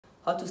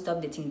How to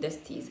stop dating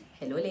dusties.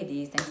 Hello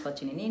ladies, thanks for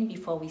tuning in.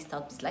 Before we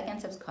start, please like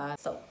and subscribe.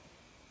 So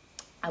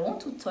I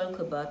want to talk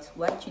about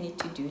what you need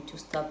to do to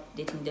stop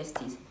dating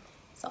dusties.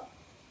 So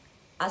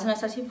as an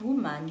attractive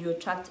woman, you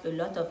attract a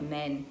lot of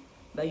men,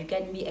 but you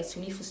can be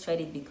extremely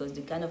frustrated because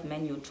the kind of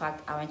men you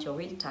attract aren't your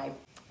real type.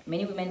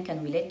 Many women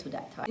can relate to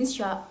that, right? Since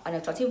you are an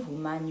attractive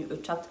woman, you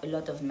attract a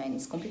lot of men.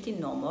 It's completely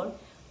normal.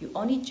 Your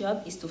only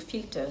job is to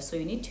filter, so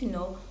you need to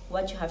know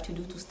what you have to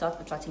do to start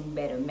attracting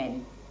better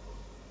men.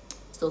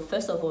 So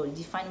first of all,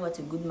 define what's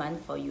a good man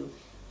for you.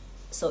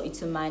 So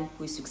it's a man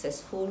who is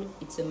successful,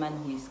 it's a man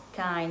who is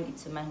kind,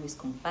 it's a man who is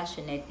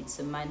compassionate, it's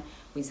a man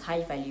who is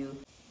high value,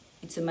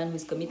 it's a man who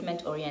is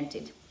commitment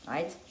oriented,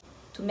 right?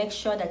 To make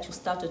sure that you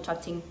start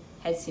attracting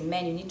healthy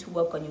men, you need to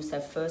work on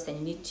yourself first, and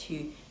you need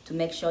to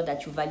make sure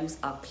that your values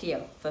are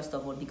clear, first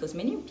of all, because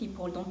many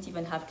people don't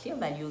even have clear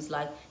values.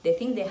 Like, they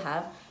think they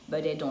have,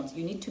 but they don't.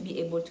 You need to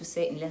be able to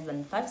say in less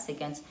than 5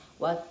 seconds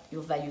what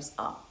your values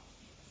are.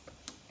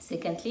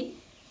 Secondly,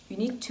 you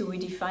need to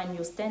redefine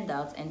your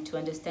standards and to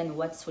understand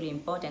what's really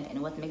important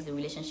and what makes the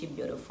relationship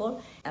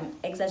beautiful. I'm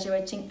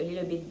exaggerating a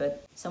little bit,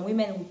 but some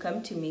women will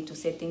come to me to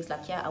say things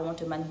like, yeah, I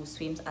want a man who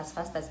swims as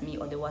fast as me,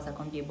 otherwise I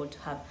can't be able to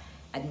have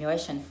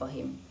admiration for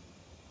him.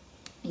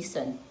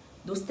 Listen,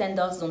 those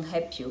standards don't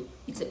help you.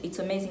 It's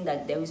amazing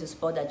that there is a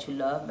sport that you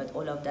love, but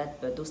all of that,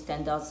 but those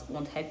standards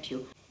won't help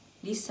you.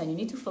 Listen, you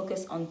need to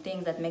focus on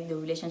things that make the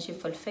relationship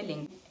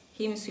fulfilling.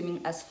 Him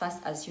swimming as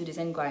fast as you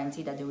doesn't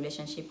guarantee that the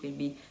relationship will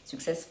be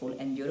successful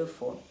and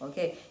beautiful,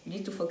 okay? You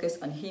need to focus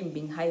on him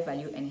being high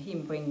value and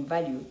him bringing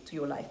value to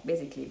your life,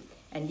 basically.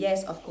 And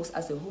yes, of course,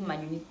 as a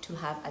woman, you need to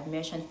have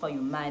admiration for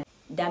your man.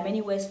 There are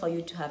many ways for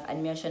you to have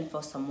admiration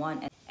for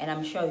someone, and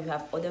I'm sure you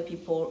have other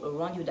people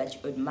around you that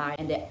you admire,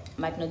 and they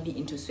might not be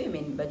into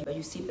swimming, but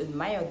you still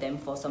admire them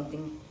for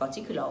something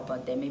particular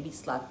about them. Maybe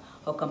it's like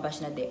how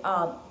compassionate they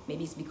are,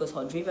 maybe it's because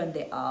how driven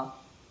they are.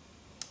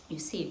 You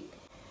see,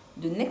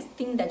 the next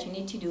thing that you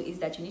need to do is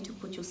that you need to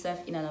put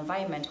yourself in an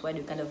environment where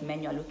the kind of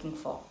men you're looking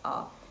for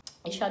are.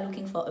 If you're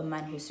looking for a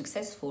man who is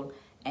successful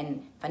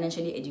and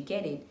financially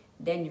educated,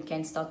 then you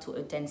can start to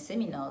attend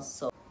seminars.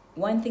 So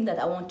one thing that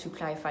I want to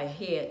clarify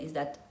here is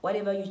that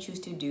whatever you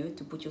choose to do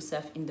to put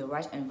yourself in the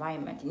right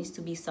environment, it needs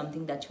to be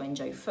something that you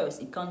enjoy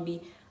first. It can't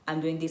be, I'm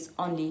doing this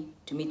only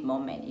to meet more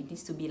men. It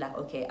needs to be like,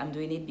 okay, I'm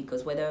doing it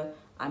because whether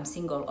I'm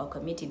single or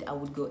committed, I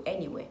would go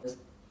anywhere.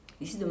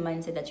 This is the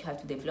mindset that you have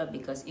to develop,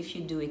 because if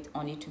you do it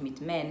only to meet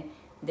men,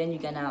 then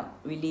you're gonna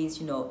release,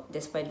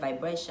 desperate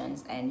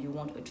vibrations and you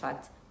won't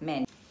attract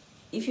men.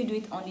 If you do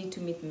it only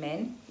to meet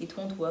men, it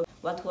won't work.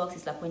 What works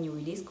is like when you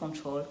release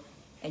control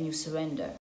and you surrender.